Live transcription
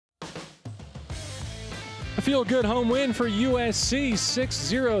A feel-good home win for USC,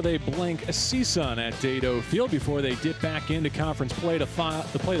 6-0. They blank CSUN at Dado Field before they dip back into conference play to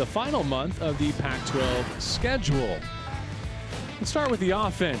play the final month of the Pac-12 schedule. Let's start with the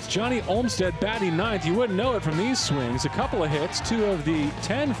offense. Johnny Olmstead batting ninth. You wouldn't know it from these swings. A couple of hits, 2 of the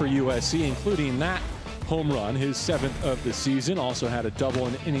 10 for USC, including that home run, his 7th of the season. Also had a double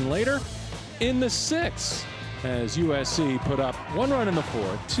an inning later in the 6th, as USC put up 1 run in the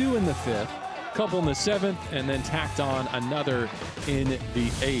 4th, 2 in the 5th, couple in the 7th, and then tacked on another in the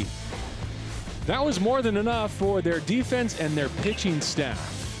 8th. That was more than enough for their defense and their pitching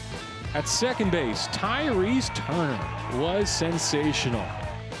staff. At second base, Tyrese Turner was sensational.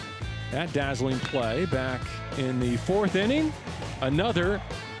 That dazzling play back in the 4th inning, another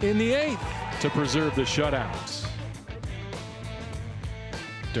in the 8th to preserve the shutout.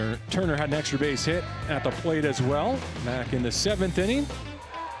 Turner had an extra base hit at the plate as well back in the 7th inning.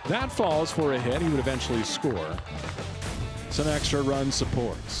 That falls for a hit. He would eventually score. Some extra run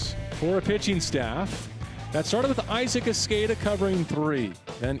supports for a pitching staff that started with Isaac Escada covering 3.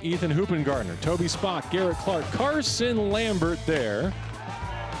 Then Ethan Hoopengartner, Toby Spock, Garrett Clark, Carson Lambert there,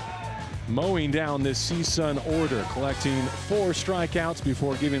 mowing down this CSUN order, collecting 4 strikeouts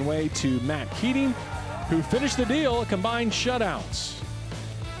before giving way to Matt Keating, who finished the deal, a combined shutouts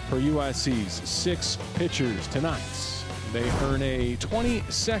for USC's 6 pitchers tonight. They earn a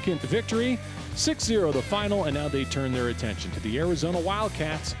 22nd victory, 6-0 the final, and now they turn their attention to the Arizona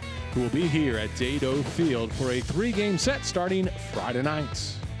Wildcats, who will be here at Dado Field for a 3-game set starting Friday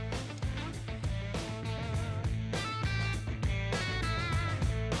night.